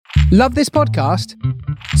Love this podcast?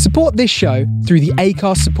 Support this show through the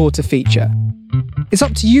Acast supporter feature. It's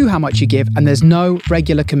up to you how much you give, and there's no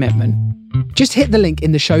regular commitment. Just hit the link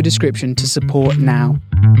in the show description to support now.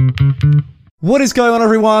 What is going on,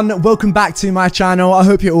 everyone? Welcome back to my channel. I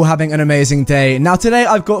hope you're all having an amazing day. Now today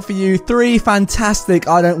I've got for you 3 fantastic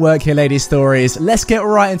I Don't Work Here Lady stories. Let's get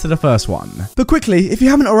right into the first one. But quickly, if you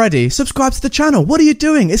haven't already, subscribe to the channel. What are you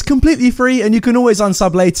doing? It's completely free and you can always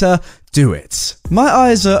unsub later. Do it. My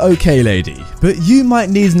eyes are okay, lady, but you might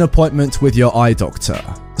need an appointment with your eye doctor.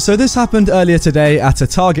 So this happened earlier today at a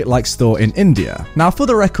Target-like store in India. Now for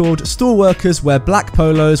the record, store workers wear black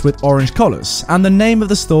polos with orange collars, and the name of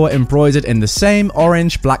the store embroidered in the same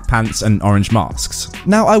orange black pants and orange masks.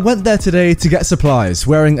 Now I went there today to get supplies,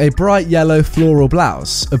 wearing a bright yellow floral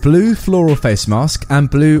blouse, a blue floral face mask, and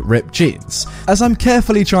blue ripped jeans. As I'm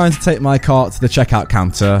carefully trying to take my cart to the checkout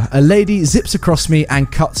counter, a lady zips across me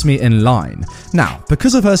and cuts me in line. Now,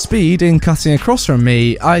 because of her speed in cutting across from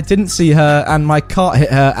me, I didn't see her and my cart hit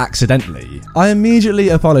her accidentally. I immediately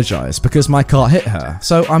apologized because my cart hit her,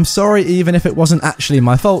 so I'm sorry even if it wasn't actually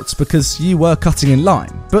my fault because you were cutting in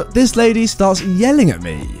line. But this lady starts yelling at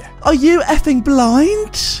me. Are you effing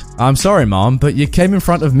blind? I'm sorry, Mom, but you came in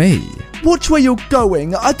front of me. Watch where you're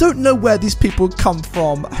going. I don't know where these people come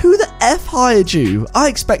from. Who the F hired you? I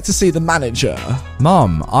expect to see the manager.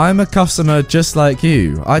 Mom, I'm a customer just like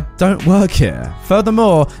you. I don't work here.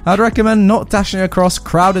 Furthermore, I'd recommend not dashing across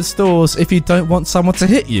crowded stores if you don't want someone to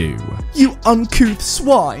hit you. You uncouth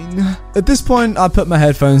swine. At this point, I put my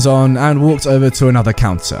headphones on and walked over to another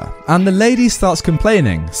counter. And the lady starts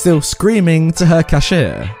complaining, still screaming to her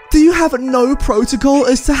cashier. Do you have no protocol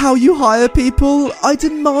as to how you hire people? I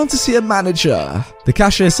demand to see a manager. The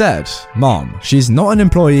cashier said, Mom, she's not an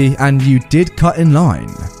employee and you did cut in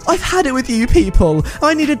line. I've had it with you people.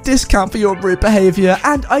 I need a discount for your rude behavior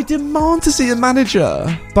and I demand to see a manager.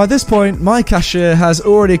 By this point, my cashier has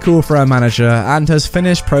already called for a manager and has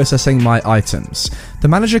finished processing my items. The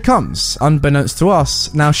manager comes, unbeknownst to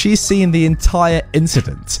us. Now she's seen the entire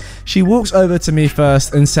incident. She walks over to me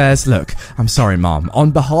first and says, look, I'm sorry, Mom.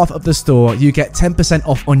 On behalf of the store, you get 10%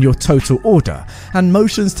 off on your total order, and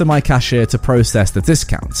motions to my cashier to process the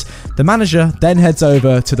discount. The manager then heads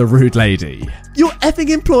over to the rude lady. Your effing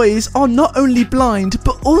employees are not only blind,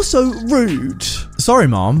 but also rude. Sorry,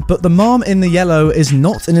 Mom, but the mom in the yellow is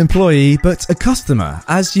not an employee, but a customer.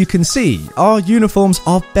 As you can see, our uniforms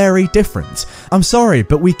are very different. I'm sorry,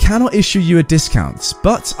 but we cannot issue you a discount,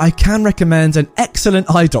 but I can recommend an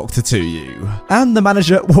excellent eye doctor to you. And the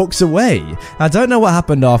manager walks away. I don't know what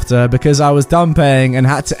happened after because I was done paying and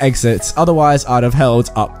had to exit, otherwise I'd have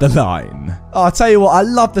held up the line. Oh, I'll tell you what, I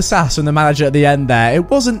love the sass from the manager at the end there. It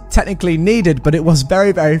wasn't technically needed, but it was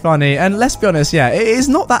very, very funny. And let's be honest, yeah, it is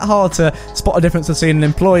not that hard to spot a difference between an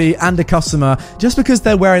employee and a customer. Just because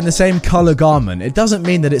they're wearing the same color garment, it doesn't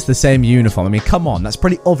mean that it's the same uniform. I mean, come on, that's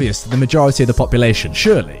pretty obvious to the majority of the population,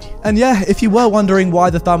 surely. And yeah, if you were wondering why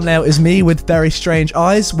the thumbnail is me with very strange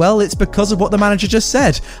eyes, well, it's because of what the manager just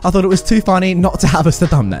said. I thought it was too funny not to have as the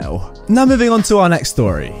thumbnail. Now moving on to our next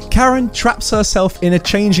story. Karen traps herself in a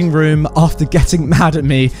changing room after getting mad at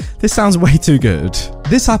me. This sounds way too good.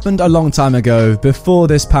 This happened a long time ago, before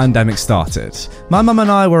this pandemic started. My mum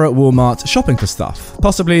and I were at Walmart shopping for stuff,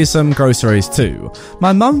 possibly some groceries too.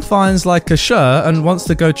 My mum finds like a shirt and wants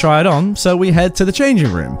to go try it on, so we head to the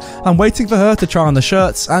changing room. I'm waiting for her to try on the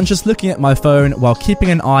shirts and just looking at my phone while keeping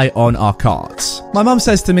an eye on our carts. My mum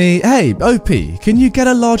says to me, hey, OP, can you get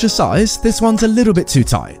a larger size? This one's a little bit too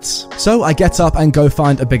tight. So I get up and go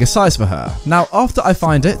find a bigger size for her. Now, after I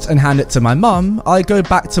find it and hand it to my mum, I go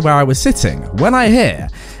back to where I was sitting when I hear,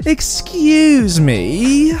 excuse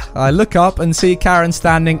me. I look up and see Karen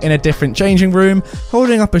standing in a different changing room,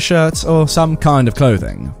 holding up a shirt or some kind of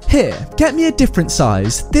clothing. Here, get me a different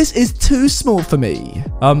size. This is too small for me.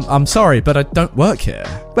 I'm sorry, but I don't work here.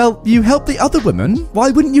 Well, you help the other women. Why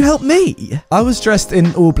wouldn't you help me? I was dressed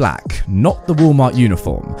in all black, not the Walmart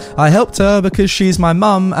uniform. I helped her because she's my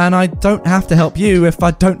mum and I don't have to help you if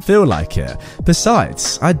I don't feel like it.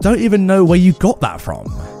 Besides, I don't even know where you got that from.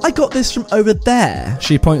 I got this from over there.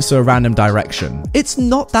 She points to a random direction. It's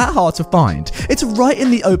not that hard to find. It's right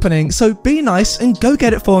in the opening, so be nice and go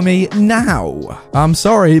get it for me now. I'm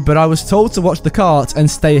sorry, but I was told to watch the cart and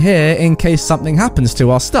stay here in case something happens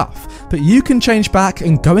to our stuff. But you can change back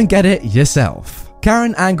and go and get it yourself.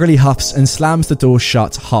 Karen angrily huffs and slams the door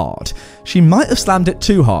shut hard. she might have slammed it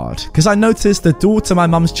too hard, because I noticed the door to my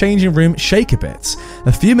mum's changing room shake a bit.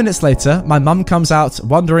 A few minutes later, my mum comes out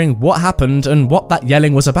wondering what happened and what that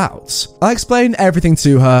yelling was about. I explain everything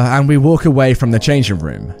to her and we walk away from the changing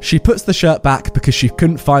room. She puts the shirt back because she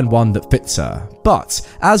couldn't find one that fits her. But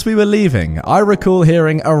as we were leaving, I recall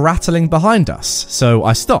hearing a rattling behind us, so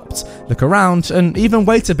I stopped, look around, and even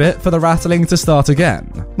wait a bit for the rattling to start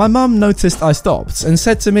again. My mum noticed I stopped and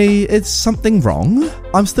said to me, "Is something wrong?"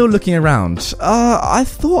 I'm still looking around. I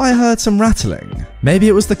thought I heard some rattling. Maybe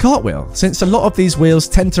it was the cartwheel, since a lot of these wheels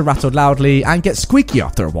tend to rattle loudly and get squeaky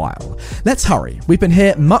after a while. Let's hurry, we've been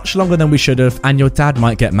here much longer than we should have and your dad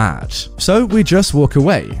might get mad. So we just walk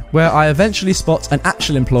away, where I eventually spot an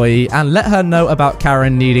actual employee and let her know about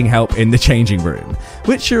Karen needing help in the changing room,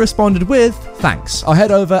 which she responded with, "Thanks, I'll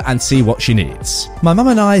head over and see what she needs." My mum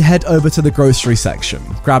and I head over to the grocery section,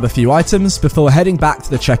 grab a few items before heading back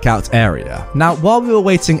to the checkout area. Now, while we were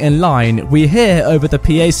waiting in line, we hear over the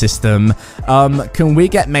PA system, "Can we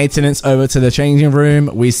get maintenance over to the changing room?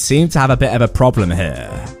 We seem to have a bit of a problem here."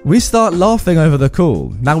 We start laughing over the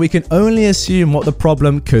call. Now we can only assume what the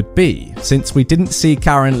problem could be, since we didn't see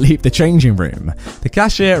Karen leave the changing room. The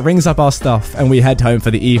cashier rings up our stuff and we head home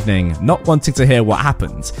for the evening, not wanting to hear what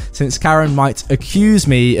happened, since Karen might accuse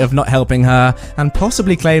me of not helping her and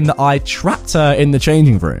possibly claim that I trapped her in the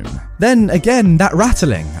changing room. Then again, that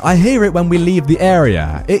rattling. I hear it when we leave the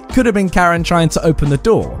area. It could have been Karen trying to open the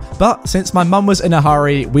door, but since my mum was in a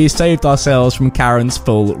hurry, we saved ourselves from Karen's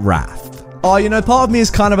full wrath. Oh, part of me is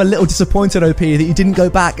kind of a little disappointed, OP, that you didn't go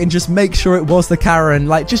back and just make sure it was the Karen.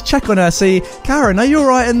 Like, just check on her, see, "Karen, are you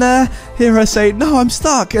alright in there?" Hear her say, "No, I'm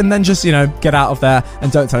stuck," and then just, get out of there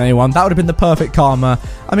and don't tell anyone. That would have been the perfect karma.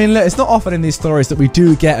 I mean, look, it's not often in these stories that we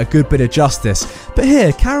do get a good bit of justice. But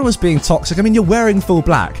here, Karen was being toxic. I mean, you're wearing full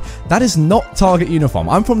black. That is not Target uniform.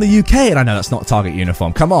 I'm from the UK and I know that's not Target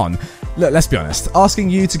uniform. Come on. Look, let's be honest. Asking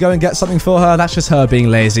you to go and get something for her, that's just her being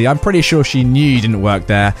lazy. I'm pretty sure she knew you didn't work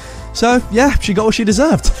there. So, yeah, she got what she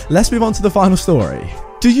deserved. Let's move on to the final story.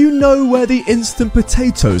 Do you know where the instant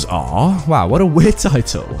potatoes are? Wow, what a weird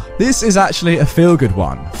title. This is actually a feel-good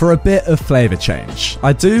one, for a bit of flavour change.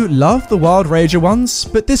 I do love the Wild Rager ones,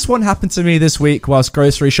 but this one happened to me this week whilst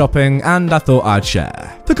grocery shopping, and I thought I'd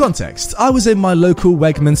share. For context, I was in my local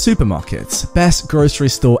Wegmans supermarket, best grocery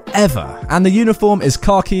store ever, and the uniform is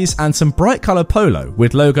khakis and some bright colour polo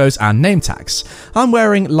with logos and name tags. I'm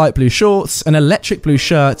wearing light blue shorts, an electric blue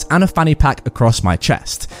shirt, and a fanny pack across my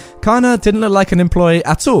chest. Kinda didn't look like an employee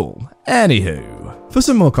at all. Anywho. For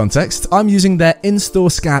some more context, I'm using their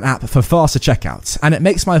in-store scan app for faster checkout, and it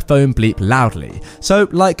makes my phone bleep loudly. So,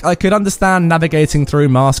 like, I could understand navigating through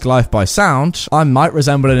Mask Life by sound, I might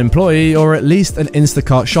resemble an employee or at least an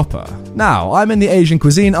Instacart shopper. Now, I'm in the Asian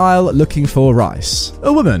cuisine aisle looking for rice.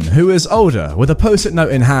 A woman who is older, with a post-it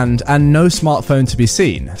note in hand and no smartphone to be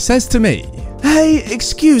seen, says to me, "Hey,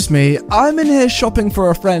 excuse me, I'm in here shopping for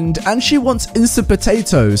a friend and she wants instant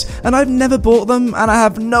potatoes and I've never bought them and I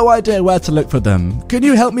have no idea where to look for them. Can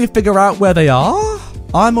you help me figure out where they are?"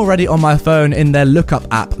 I'm already on my phone in their lookup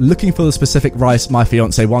app looking for the specific rice my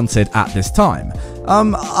fiance wanted at this time.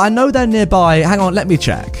 I know they're nearby. Hang on, let me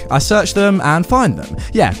check. I search them and find them.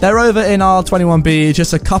 Yeah, they're over in aisle 21B,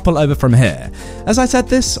 just a couple over from here. As I said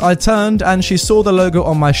this, I turned and she saw the logo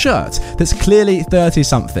on my shirt that's clearly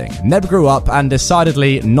 30-something, never grew up and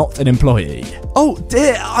decidedly not an employee. "Oh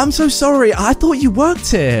dear, I'm so sorry. I thought you worked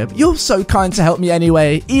here. You're so kind to help me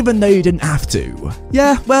anyway, even though you didn't have to."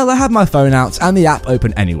 Yeah, well, I had my phone out and the app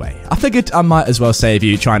open anyway. I figured I might as well save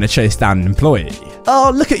you trying to chase down an employee.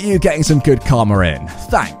 "Oh, look at you getting some good karma in.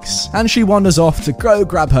 Thanks." And she wanders off to go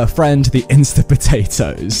grab her friend the instant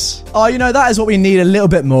potatoes. Oh, that is what we need a little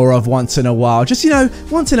bit more of once in a while. Just,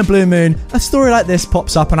 once in a blue moon, a story like this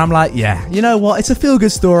pops up and I'm like, yeah, you know what? It's a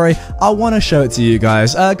feel-good story. I want to show it to you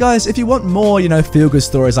guys. Guys, if you want more, feel-good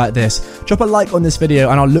stories like this, drop a like on this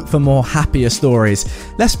video and I'll look for more happier stories.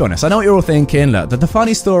 Let's be honest, I know what you're all thinking. Look, the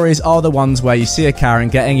funny stories are the ones where you see a Karen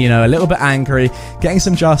getting, a little bit angry, getting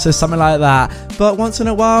some justice, something like that. But once in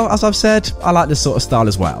a while, as I've said, I like this sort of style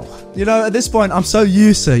as well. At this point, I'm so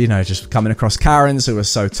used to, just coming across Karens who are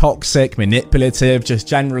so toxic, manipulative, just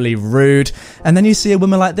generally rude. And then you see a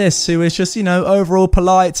woman like this who is just, overall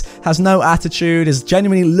polite, has no attitude, is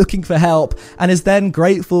genuinely looking for help, and is then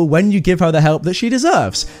grateful when you give her the help that she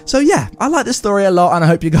deserves. So yeah, I like this story a lot and I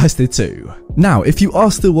hope you guys did too. Now, if you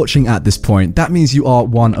are still watching at this point, that means you are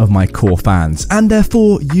one of my core fans, and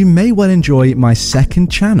Therefore, you may well enjoy my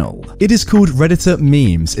second channel. It is called Redditor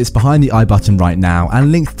Memes. It's behind the I button right now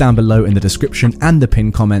and linked down below in the description and the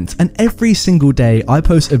pinned comment, and every single day I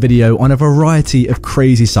post a video on a variety of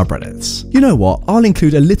crazy subreddits. You know what? I'll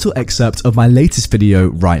include a little excerpt of my latest video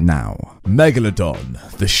right now. Megalodon,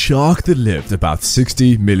 the shark that lived about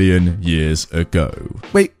 60 million years ago.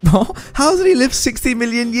 Wait, what? How did he live 60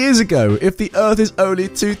 million years ago if the Earth is only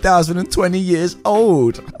 2020 years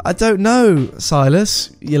old? I don't know,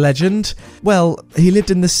 Silas, you legend. Well, he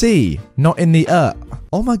lived in the sea, not in the earth.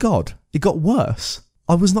 Oh my god, it got worse.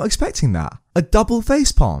 I was not expecting that. A double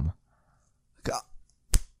facepalm.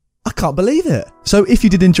 I can't believe it. So if you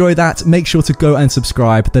did enjoy that, make sure to go and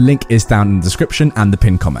subscribe. The link is down in the description and the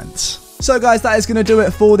pinned comments. So guys, that is going to do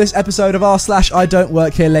it for this episode of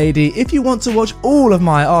r/IDontWorkHereLady. If you want to watch all of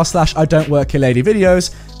my r/IDontWorkHereLady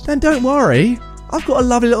videos, then don't worry. I've got a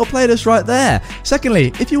lovely little playlist right there.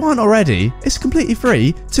 Secondly, if you aren't already, it's completely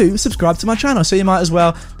free to subscribe to my channel, so you might as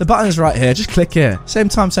well. The button is right here, just click here. Same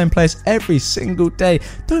time, same place, every single day.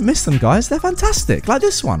 Don't miss them, guys. They're fantastic, like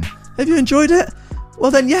this one. Have you enjoyed it?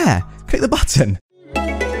 Well then, yeah, click the button.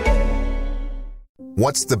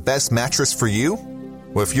 What's the best mattress for you?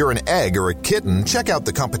 Well, if you're an egg or a kitten, check out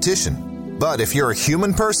the competition. But if you're a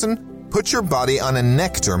human person, put your body on a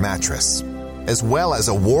Nectar mattress. As well as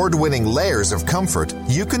award-winning layers of comfort,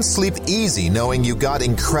 you can sleep easy knowing you got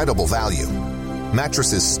incredible value.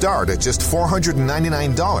 Mattresses start at just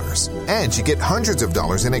 $499, and you get hundreds of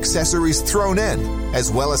dollars in accessories thrown in,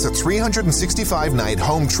 as well as a 365-night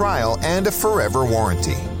home trial and a forever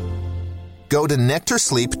warranty. Go to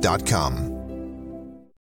nectarsleep.com.